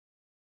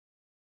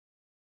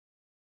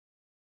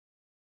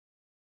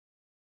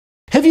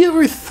Have you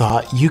ever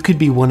thought you could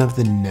be one of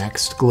the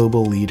next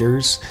global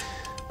leaders?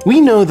 We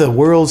know the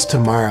world's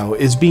tomorrow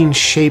is being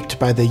shaped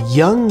by the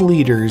young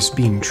leaders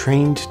being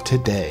trained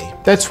today.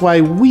 That's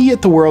why we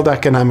at the World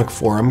Economic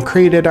Forum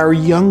created our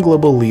Young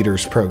Global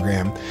Leaders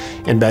program.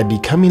 And by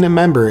becoming a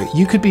member,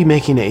 you could be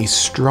making a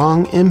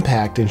strong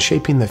impact in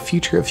shaping the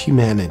future of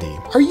humanity.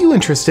 Are you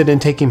interested in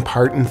taking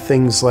part in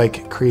things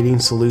like creating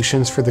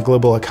solutions for the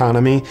global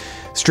economy,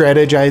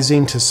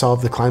 strategizing to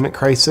solve the climate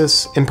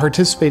crisis, and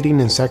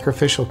participating in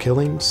sacrificial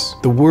killings?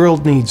 The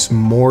world needs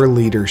more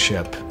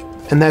leadership.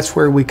 And that's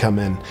where we come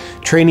in,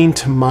 training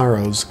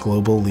tomorrow's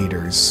global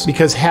leaders.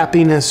 Because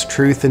happiness,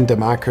 truth, and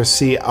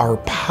democracy are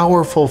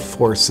powerful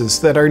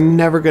forces that are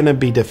never going to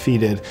be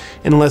defeated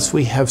unless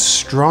we have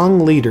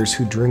strong leaders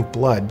who drink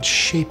blood,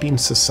 shaping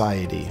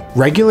society.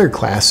 Regular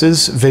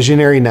classes,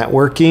 visionary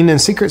networking, and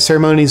secret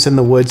ceremonies in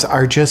the woods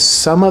are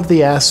just some of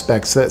the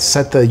aspects that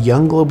set the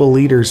Young Global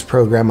Leaders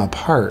program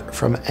apart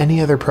from any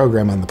other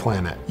program on the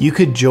planet. You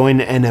could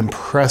join an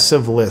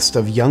impressive list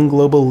of Young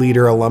Global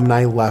Leader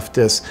alumni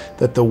leftists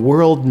that the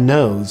world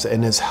knows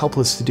and is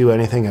helpless to do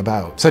anything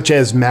about, such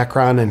as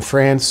Macron in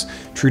France,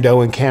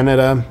 Trudeau in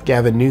Canada,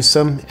 Gavin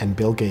Newsom, and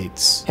Bill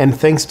Gates. And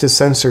thanks to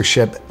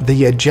censorship,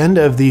 the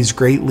agenda of these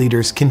great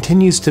leaders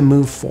continues to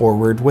move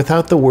forward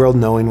without the world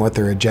knowing what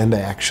their agenda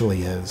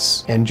actually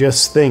is. And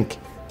just think,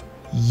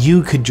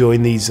 you could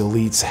join these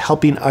elites,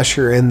 helping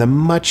usher in the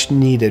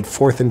much-needed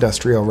Fourth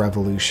Industrial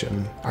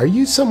Revolution. Are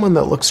you someone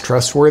that looks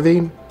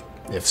trustworthy?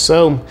 If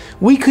so,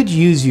 we could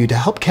use you to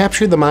help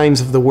capture the minds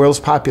of the world's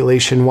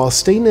population while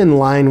staying in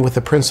line with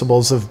the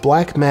principles of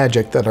black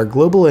magic that our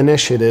global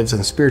initiatives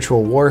and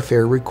spiritual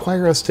warfare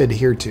require us to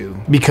adhere to.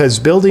 Because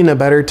building a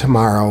better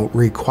tomorrow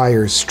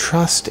requires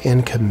trust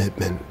and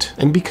commitment.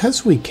 And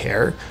because we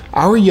care,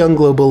 our young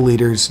global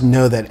leaders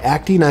know that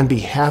acting on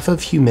behalf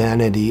of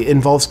humanity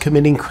involves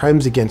committing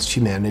crimes against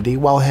humanity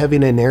while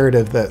having a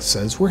narrative that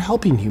says we're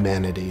helping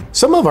humanity.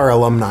 Some of our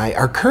alumni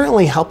are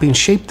currently helping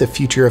shape the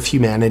future of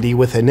humanity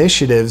with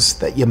initiatives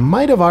that you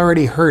might have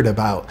already heard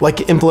about,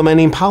 like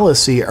implementing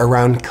policy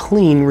around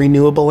clean,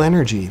 renewable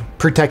energy,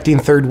 protecting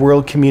third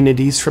world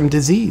communities from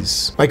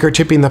disease,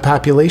 microchipping the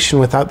population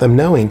without them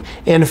knowing,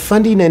 and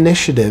funding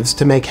initiatives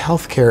to make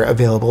healthcare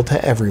available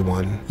to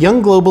everyone.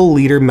 Young Global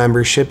Leader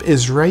membership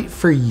is right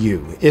for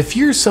you if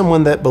you're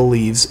someone that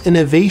believes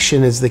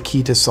innovation is the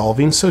key to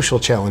solving social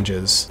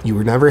challenges, you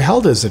were never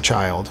held as a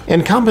child,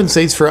 and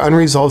compensates for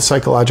unresolved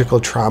psychological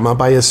trauma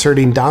by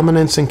asserting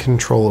dominance and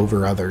control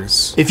over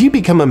others. If you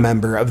become a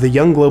member of the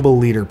Young Global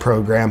Leader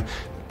program,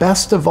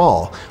 best of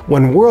all,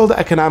 when World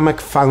Economic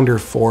Founder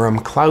Forum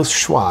Klaus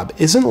Schwab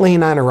isn't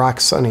laying on a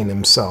rock sunning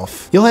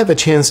himself, you'll have a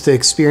chance to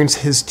experience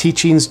his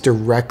teachings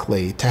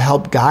directly to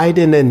help guide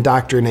and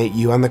indoctrinate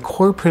you on the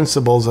core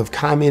principles of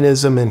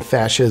communism and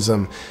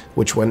fascism,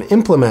 which when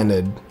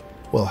implemented,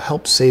 will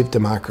help save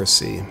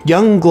democracy.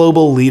 Young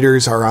global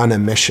leaders are on a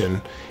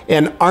mission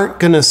and aren't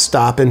going to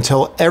stop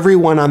until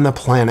everyone on the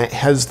planet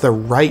has the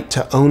right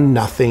to own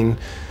nothing,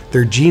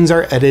 their genes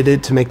are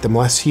edited to make them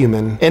less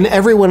human, and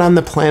everyone on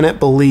the planet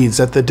believes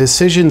that the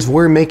decisions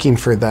we're making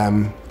for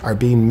them are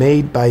being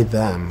made by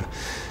them.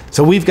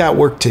 So we've got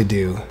work to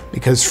do,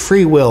 because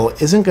free will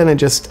isn't going to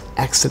just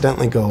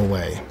accidentally go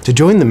away. To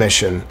join the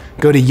mission,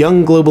 go to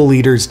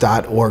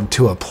younggloballeaders.org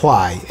to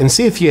apply and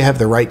see if you have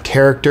the right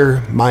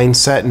character,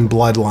 mindset, and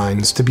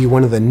bloodlines to be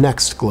one of the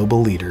next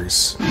global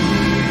leaders.